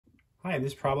Hi, in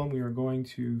this problem we are going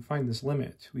to find this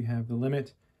limit. We have the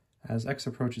limit as x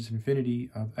approaches infinity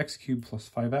of x cubed plus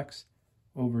 5x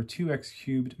over 2x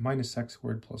cubed minus x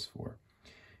squared plus 4.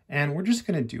 And we're just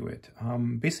going to do it.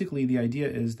 Basically, the idea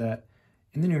is that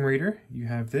in the numerator you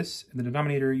have this, in the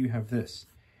denominator you have this.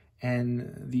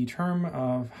 And the term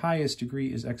of highest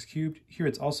degree is x cubed. Here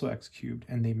it's also x cubed,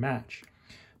 and they match.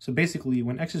 So basically,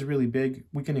 when x is really big,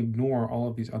 we can ignore all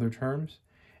of these other terms.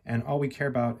 And all we care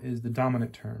about is the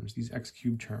dominant terms, these x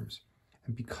cubed terms.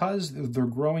 And because they're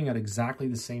growing at exactly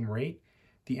the same rate,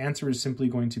 the answer is simply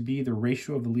going to be the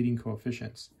ratio of the leading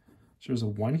coefficients. So there's a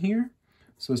 1 here,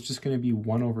 so it's just going to be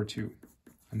 1 over 2,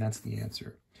 and that's the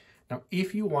answer. Now,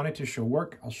 if you wanted to show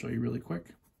work, I'll show you really quick.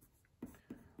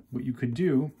 What you could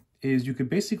do is you could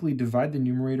basically divide the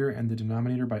numerator and the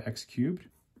denominator by x cubed,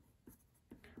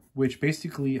 which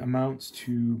basically amounts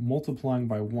to multiplying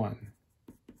by 1.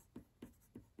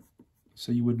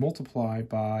 So you would multiply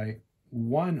by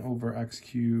 1 over x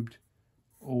cubed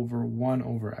over 1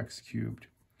 over x cubed.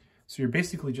 So you're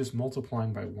basically just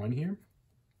multiplying by 1 here.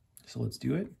 So let's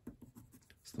do it.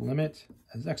 It's the limit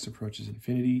as x approaches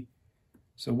infinity.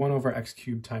 So 1 over x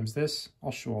cubed times this. I'll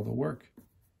show all the work.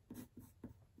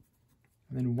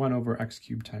 And then 1 over x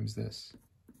cubed times this.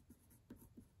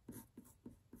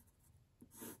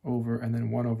 And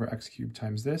then 1 over x cubed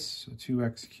times this. So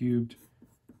 2x cubed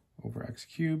over x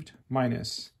cubed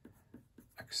minus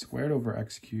x squared over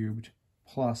x cubed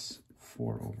plus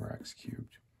 4 over x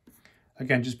cubed.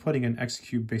 Again, just putting an x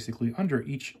cubed basically under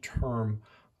each term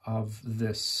of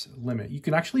this limit. You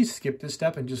can actually skip this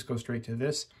step and just go straight to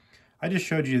this. I just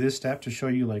showed you this step to show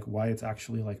you like why it's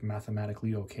actually like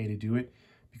mathematically okay to do it,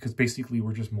 because basically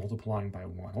we're just multiplying by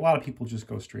 1. A lot of people just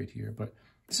go straight here, but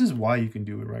this is why you can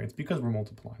do it, right? It's because we're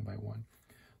multiplying by 1.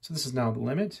 So this is now the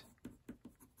limit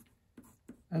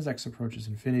as x approaches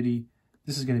infinity.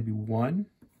 This is going to be 1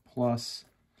 plus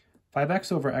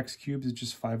 5x over x cubed is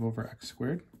just 5 over x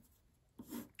squared.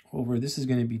 Over this is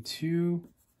going to be 2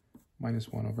 minus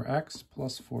 1 over x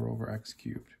plus 4 over x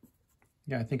cubed.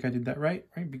 Yeah, I think I did that right?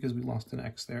 Because we lost an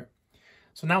x there.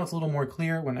 So now it's a little more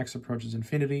clear when x approaches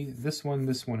infinity. This one, and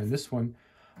this one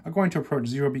are going to approach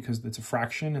 0 because it's a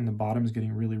fraction and the bottom is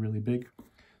getting really, really big.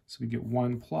 So we get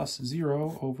 1 plus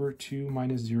 0 over 2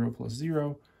 minus 0 plus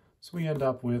 0. So we end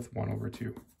up with 1 over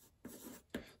 2.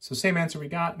 So same answer we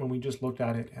got when we just looked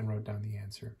at it and wrote down the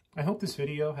answer. I hope this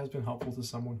video has been helpful to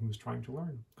someone who's trying to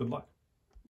learn. Good luck.